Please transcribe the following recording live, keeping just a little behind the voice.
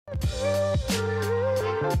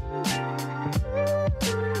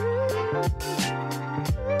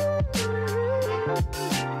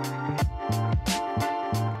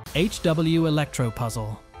HW Electro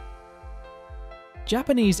Puzzle.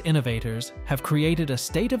 Japanese innovators have created a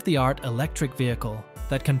state-of-the-art electric vehicle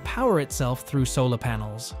that can power itself through solar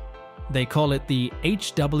panels. They call it the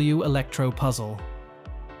HW Electro Puzzle.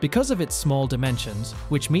 Because of its small dimensions,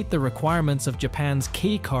 which meet the requirements of Japan's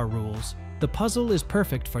kei car rules, the puzzle is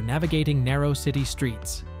perfect for navigating narrow city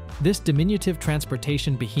streets. This diminutive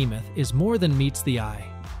transportation behemoth is more than meets the eye.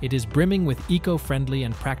 It is brimming with eco-friendly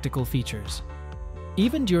and practical features.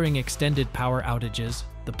 Even during extended power outages,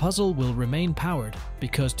 the puzzle will remain powered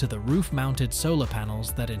because to the roof-mounted solar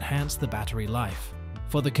panels that enhance the battery life.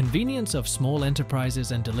 For the convenience of small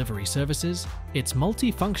enterprises and delivery services, its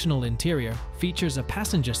multifunctional interior features a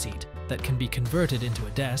passenger seat that can be converted into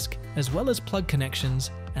a desk, as well as plug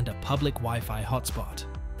connections and a public Wi-Fi hotspot.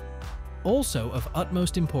 Also of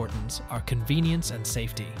utmost importance are convenience and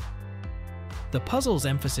safety. The puzzle's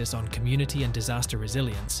emphasis on community and disaster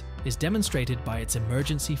resilience is demonstrated by its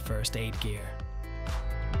emergency first aid gear.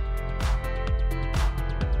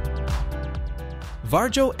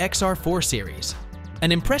 Varjo XR4 Series.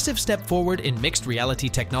 An impressive step forward in mixed reality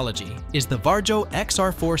technology is the Varjo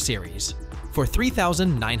XR4 Series. For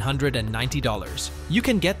 $3,990, you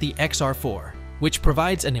can get the XR4, which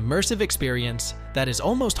provides an immersive experience that is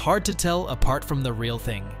almost hard to tell apart from the real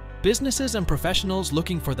thing. Businesses and professionals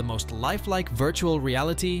looking for the most lifelike virtual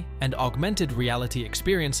reality and augmented reality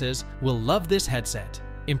experiences will love this headset.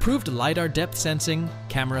 Improved LiDAR depth sensing,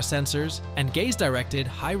 camera sensors, and gaze-directed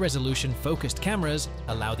high-resolution focused cameras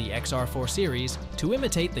allow the XR4 series to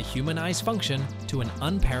imitate the human eye's function to an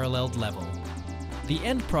unparalleled level. The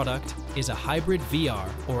end product is a hybrid VR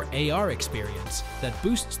or AR experience that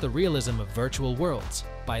boosts the realism of virtual worlds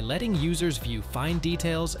by letting users view fine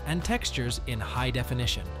details and textures in high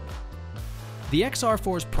definition. The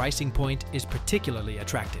XR4's pricing point is particularly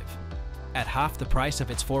attractive. At half the price of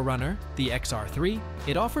its forerunner, the XR3,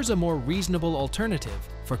 it offers a more reasonable alternative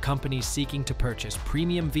for companies seeking to purchase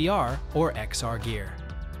premium VR or XR gear.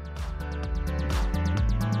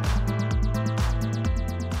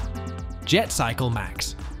 JetCycle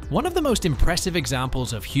Max. One of the most impressive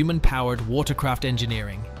examples of human-powered watercraft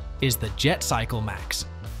engineering is the JetCycle Max.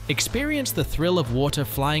 Experience the thrill of water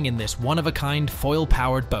flying in this one-of-a-kind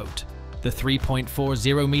foil-powered boat. The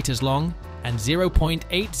 3.40 meters long and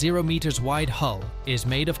 0.80 meters wide hull is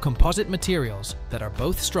made of composite materials that are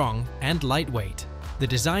both strong and lightweight. The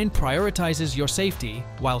design prioritizes your safety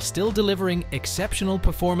while still delivering exceptional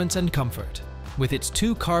performance and comfort. With its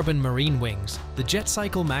two carbon marine wings, the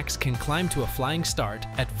JetCycle Max can climb to a flying start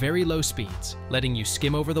at very low speeds, letting you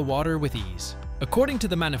skim over the water with ease. According to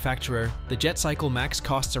the manufacturer, the JetCycle Max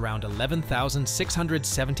costs around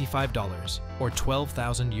 $11,675 or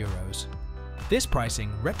 12,000 euros. This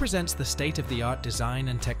pricing represents the state-of-the-art design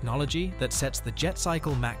and technology that sets the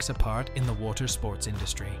JetCycle Max apart in the water sports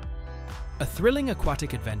industry. A thrilling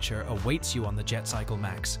aquatic adventure awaits you on the JetCycle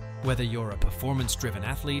Max, whether you're a performance-driven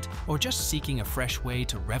athlete or just seeking a fresh way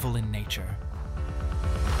to revel in nature.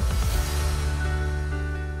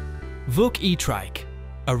 Vook E Trike.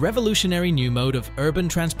 A revolutionary new mode of urban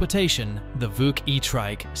transportation, the Vook E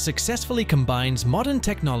Trike successfully combines modern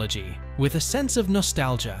technology with a sense of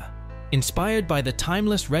nostalgia. Inspired by the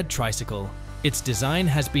timeless red tricycle, its design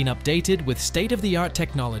has been updated with state-of-the-art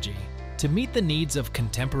technology to meet the needs of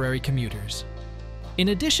contemporary commuters. In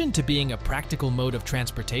addition to being a practical mode of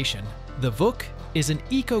transportation, the Vook is an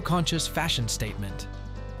eco-conscious fashion statement.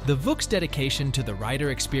 The Vook's dedication to the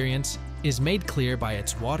rider experience is made clear by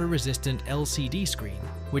its water-resistant LCD screen,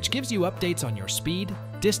 which gives you updates on your speed,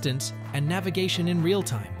 distance, and navigation in real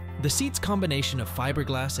time. The seat's combination of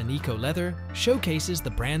fiberglass and eco-leather showcases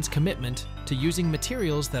the brand's commitment to using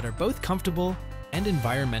materials that are both comfortable and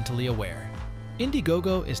environmentally aware.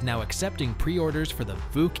 Indiegogo is now accepting pre-orders for the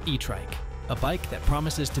Vook E Trike, a bike that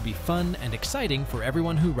promises to be fun and exciting for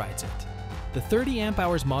everyone who rides it. The 30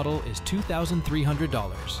 amp-hours model is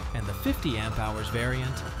 $2,300 and the 50 amp-hours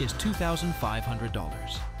variant is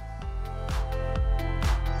 $2,500.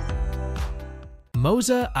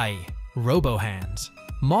 Moza AI RoboHands.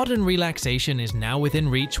 Modern relaxation is now within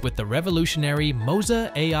reach with the revolutionary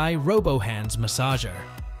Mosa AI RoboHands massager.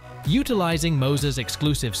 Utilizing Moza's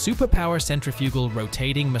exclusive superpower centrifugal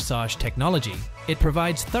rotating massage technology, it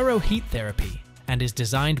provides thorough heat therapy and is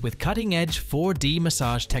designed with cutting-edge 4D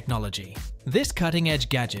massage technology. This cutting-edge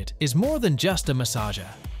gadget is more than just a massager.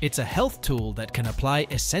 It's a health tool that can apply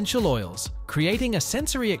essential oils, creating a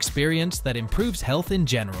sensory experience that improves health in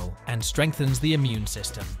general and strengthens the immune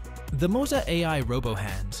system. The Mosa AI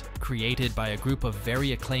RoboHands, created by a group of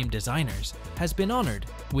very acclaimed designers, has been honored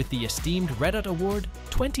with the esteemed Red Dot Award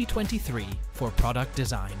 2023 for product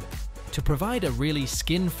design. To provide a really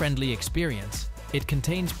skin-friendly experience, It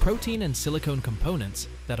contains protein and silicone components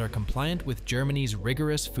that are compliant with Germany's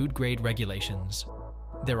rigorous food-grade regulations.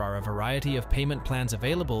 There are a variety of payment plans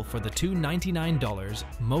available for the $299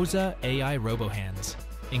 Mosa AI RoboHands,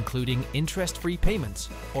 including interest-free payments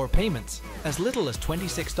or payments as little as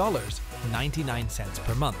 $26.99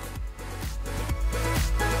 per month.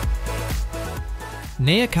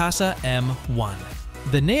 Neakasa M1.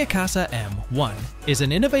 The Neakasa M1 is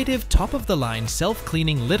an innovative top-of-the-line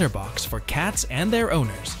self-cleaning litter box for cats and their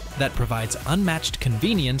owners that provides unmatched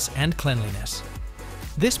convenience and cleanliness.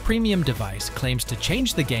 This premium device claims to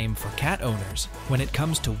change the game for cat owners when it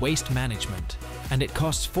comes to waste management, and it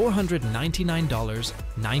costs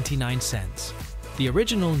 $499.99. The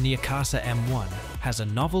original Neakasa M1 has a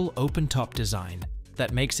novel open-top design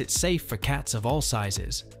that makes it safe for cats of all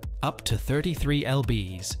sizes, up to 33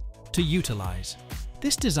 lbs, to utilize.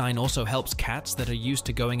 This design also helps cats that are used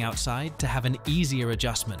to going outside to have an easier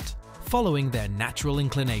adjustment, following their natural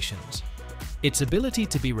inclinations. Its ability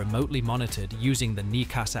to be remotely monitored using the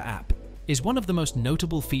Neakasa app is one of the most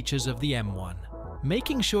notable features of the M1.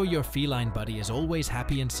 Making sure your feline buddy is always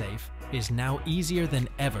happy and safe is now easier than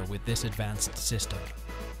ever with this advanced system.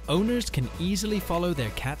 Owners can easily follow their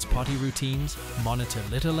cat's potty routines, monitor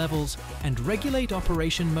litter levels, and regulate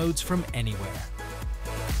operation modes from anywhere.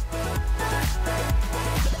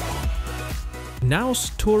 KNAUS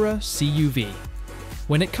Toura CUV.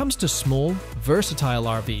 When it comes to small, versatile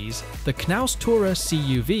RVs, the KNAUS Toura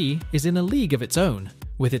CUV is in a league of its own.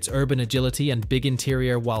 With its urban agility and big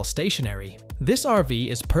interior while stationary, this RV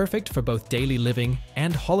is perfect for both daily living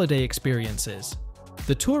and holiday experiences.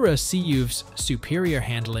 The Toura CUV's superior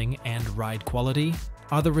handling and ride quality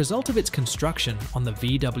are the result of its construction on the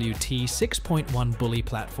VWT 6.1 bully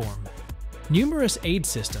platform. Numerous aid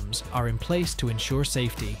systems are in place to ensure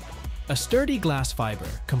safety. A sturdy glass fiber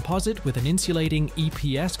composite with an insulating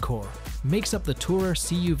EPS core makes up the Toura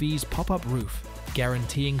CUV's pop-up roof,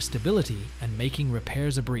 guaranteeing stability and making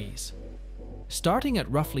repairs a breeze. Starting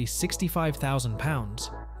at roughly £65,000,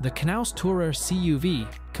 the KNAUS Toura CUV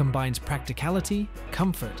combines practicality,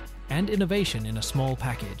 comfort, and innovation in a small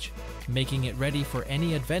package, making it ready for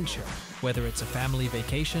any adventure, whether it's a family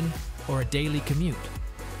vacation or a daily commute.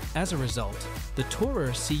 As a result, the Toura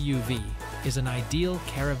CUV is an ideal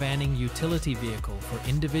caravanning utility vehicle for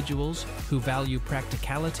individuals who value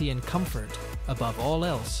practicality and comfort above all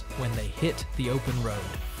else when they hit the open road.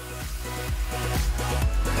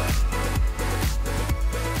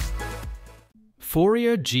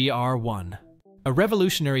 Fourier GR-1. A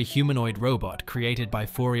revolutionary humanoid robot created by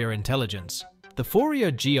Fourier Intelligence, the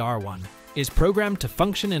Fourier GR-1 is programmed to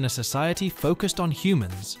function in a society focused on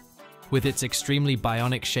humans. With its extremely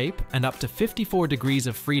bionic shape and up to 54 degrees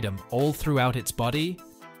of freedom all throughout its body,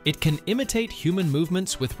 it can imitate human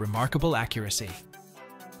movements with remarkable accuracy.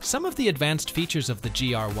 Some of the advanced features of the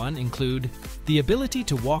GR-1 include the ability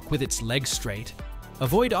to walk with its legs straight,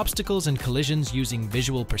 avoid obstacles and collisions using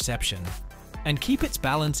visual perception, and keep its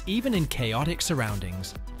balance even in chaotic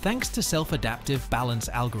surroundings, thanks to self-adaptive balance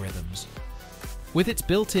algorithms. With its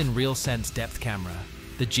built-in RealSense depth camera,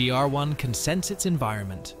 the GR-1 can sense its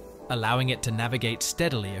environment, allowing it to navigate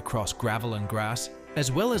steadily across gravel and grass,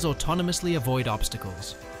 as well as autonomously avoid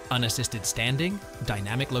obstacles. Unassisted standing,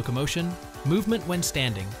 dynamic locomotion, movement when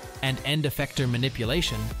standing, and end effector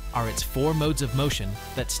manipulation are its 4 modes of motion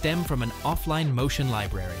that stem from an offline motion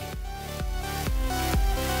library.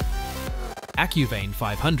 AccuVein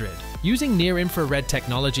 500. Using near-infrared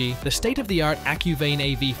technology, the state-of-the-art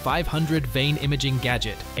AccuVein AV500 vein imaging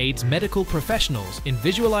gadget aids medical professionals in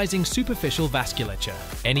visualizing superficial vasculature.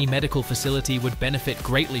 Any medical facility would benefit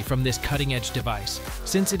greatly from this cutting-edge device,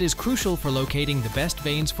 since it is crucial for locating the best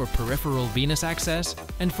veins for peripheral venous access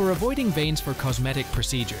and for avoiding veins for cosmetic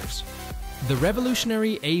procedures. The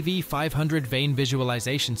revolutionary AV500 vein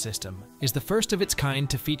visualization system is the first of its kind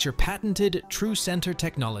to feature patented True Center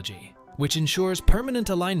technology, which ensures permanent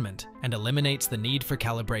alignment and eliminates the need for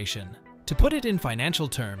calibration. To put it in financial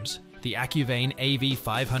terms, the AccuVein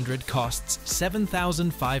AV500 costs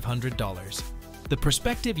 $7,500. The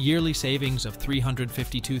prospective yearly savings of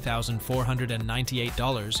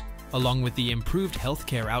 $352,498, along with the improved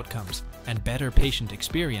healthcare outcomes and better patient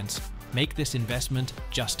experience, make this investment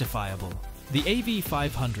justifiable. The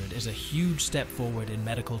AV500 is a huge step forward in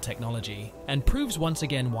medical technology and proves once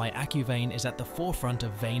again why AccuVein is at the forefront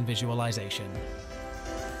of vein visualization.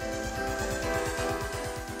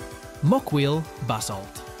 Mokwheel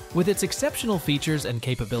Basalt. With its exceptional features and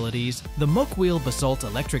capabilities, the Mokwheel Basalt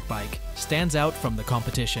electric bike stands out from the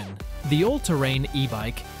competition. The all-terrain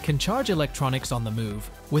e-bike can charge electronics on the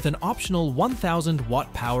move with an optional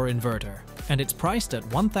 1000-watt power inverter, and it's priced at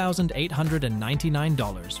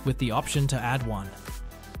 $1,899 with the option to add one.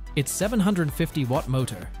 Its 750-watt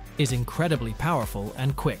motor is incredibly powerful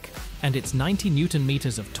and quick, and its 90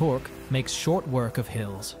 Newton-meters of torque makes short work of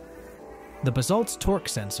hills. The Basalt's torque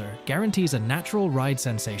sensor guarantees a natural ride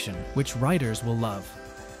sensation, which riders will love.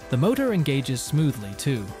 The motor engages smoothly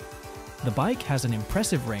too. The bike has an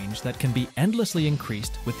impressive range that can be endlessly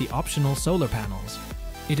increased with the optional solar panels.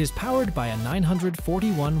 It is powered by a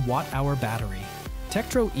 941 watt-hour battery.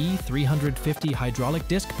 Tektro E350 hydraulic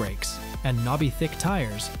disc brakes and knobby thick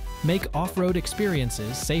tires make off-road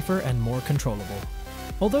experiences safer and more controllable.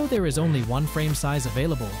 Although there is only one frame size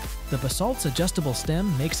available, the Basalt's adjustable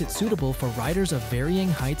stem makes it suitable for riders of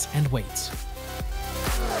varying heights and weights.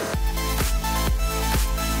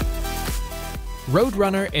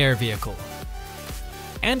 Roadrunner Air Vehicle.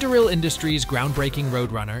 Anduril Industries' groundbreaking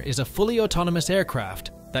Roadrunner is a fully autonomous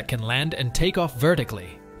aircraft that can land and take off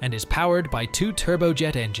vertically and is powered by 2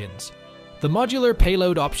 turbojet engines. The modular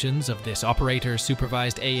payload options of this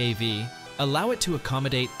operator-supervised AAV allow it to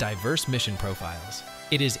accommodate diverse mission profiles.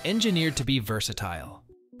 It is engineered to be versatile.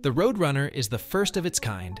 The Roadrunner is the first of its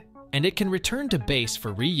kind, and it can return to base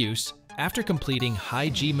for reuse after completing high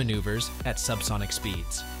G maneuvers at subsonic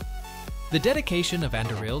speeds. The dedication of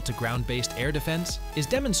Anduril to ground-based air defense is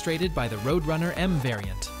demonstrated by the Roadrunner M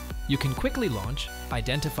variant. You can quickly launch,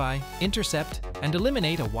 identify, intercept, and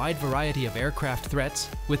eliminate a wide variety of aircraft threats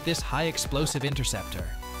with this high-explosive interceptor.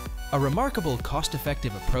 A remarkable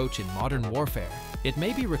cost-effective approach in modern warfare, it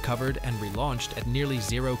may be recovered and relaunched at nearly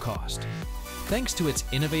zero cost. Thanks to its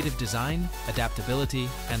innovative design, adaptability,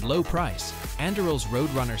 and low price, Anduril's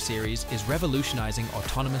Roadrunner series is revolutionizing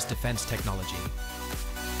autonomous defense technology.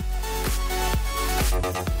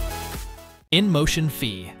 Inmotion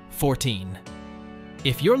V14.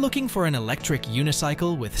 If you're looking for an electric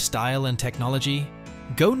unicycle with style and technology,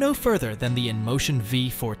 go no further than the Inmotion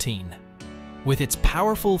V14. With its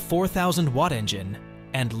powerful 4,000-watt engine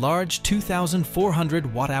and large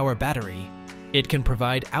 2,400 watt-hour battery, it can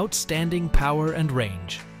provide outstanding power and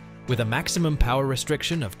range. With a maximum power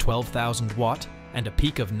restriction of 12,000 watt and a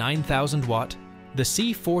peak of 9,000 watt, the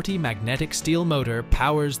C40 magnetic steel motor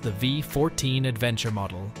powers the V14 adventure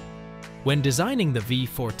model. When designing the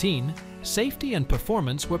V14, safety and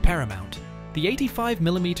performance were paramount. The 85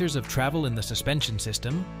 millimeters of travel in the suspension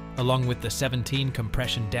system, along with the 17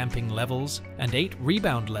 compression damping levels and 8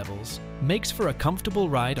 rebound levels, makes for a comfortable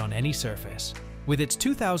ride on any surface. With its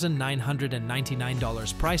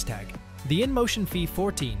 $2,999 price tag, the Inmotion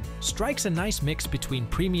V14 strikes a nice mix between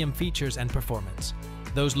premium features and performance.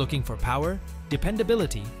 Those looking for power,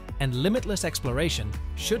 dependability, and limitless exploration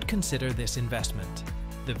should consider this investment.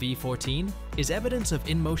 The V14 is evidence of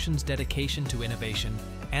Inmotion's dedication to innovation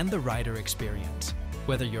and the rider experience,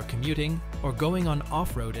 whether you're commuting or going on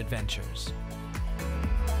off-road adventures.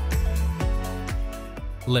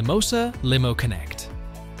 Limosa LimoConnect.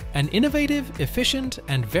 An innovative, efficient,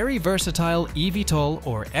 and very versatile eVTOL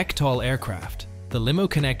or ECTOL aircraft, the Limo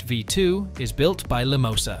Connect V2 is built by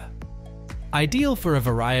Limosa. Ideal for a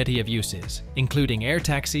variety of uses, including air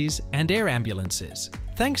taxis and air ambulances,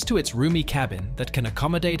 thanks to its roomy cabin that can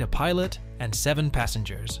accommodate a pilot and 7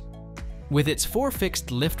 passengers. With its 4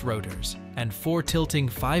 fixed lift rotors and 4 tilting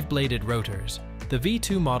 5-bladed rotors, the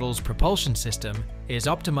V2 model's propulsion system is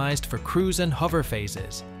optimized for cruise and hover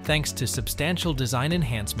phases, thanks to substantial design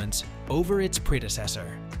enhancements over its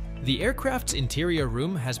predecessor. The aircraft's interior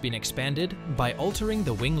room has been expanded by altering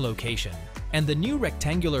the wing location, and the new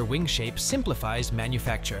rectangular wing shape simplifies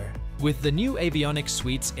manufacture. With the new avionics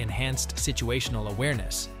suite's enhanced situational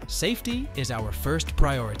awareness, safety is our first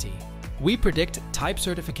priority. We predict type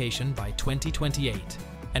certification by 2028,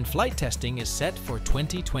 and flight testing is set for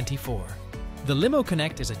 2024. The Limo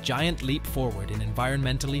Connect is a giant leap forward in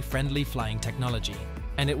environmentally friendly flying technology,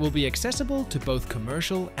 and it will be accessible to both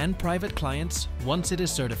commercial and private clients once it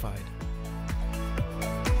is certified.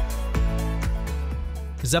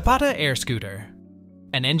 Zapata Air Scooter.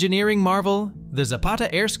 An engineering marvel, the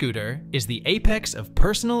Zapata Air Scooter is the apex of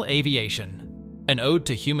personal aviation. An ode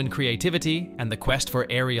to human creativity and the quest for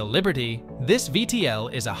aerial liberty, this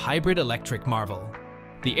VTL is a hybrid electric marvel.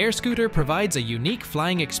 The Air Scooter provides a unique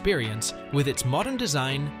flying experience with its modern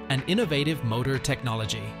design and innovative motor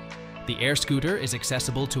technology. The Air Scooter is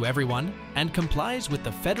accessible to everyone and complies with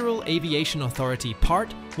the Federal Aviation Authority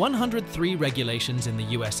Part 103 regulations in the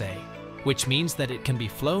USA, which means that it can be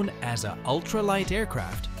flown as an ultralight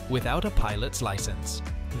aircraft without a pilot's license.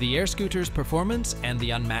 The air scooter's performance and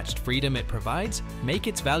the unmatched freedom it provides make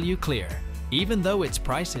its value clear, even though its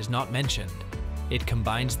price is not mentioned. It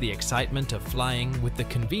combines the excitement of flying with the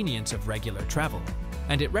convenience of regular travel,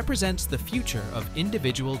 and it represents the future of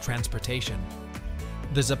individual transportation.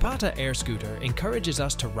 The Zapata Air Scooter encourages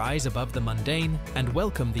us to rise above the mundane and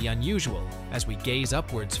welcome the unusual as we gaze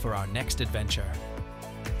upwards for our next adventure.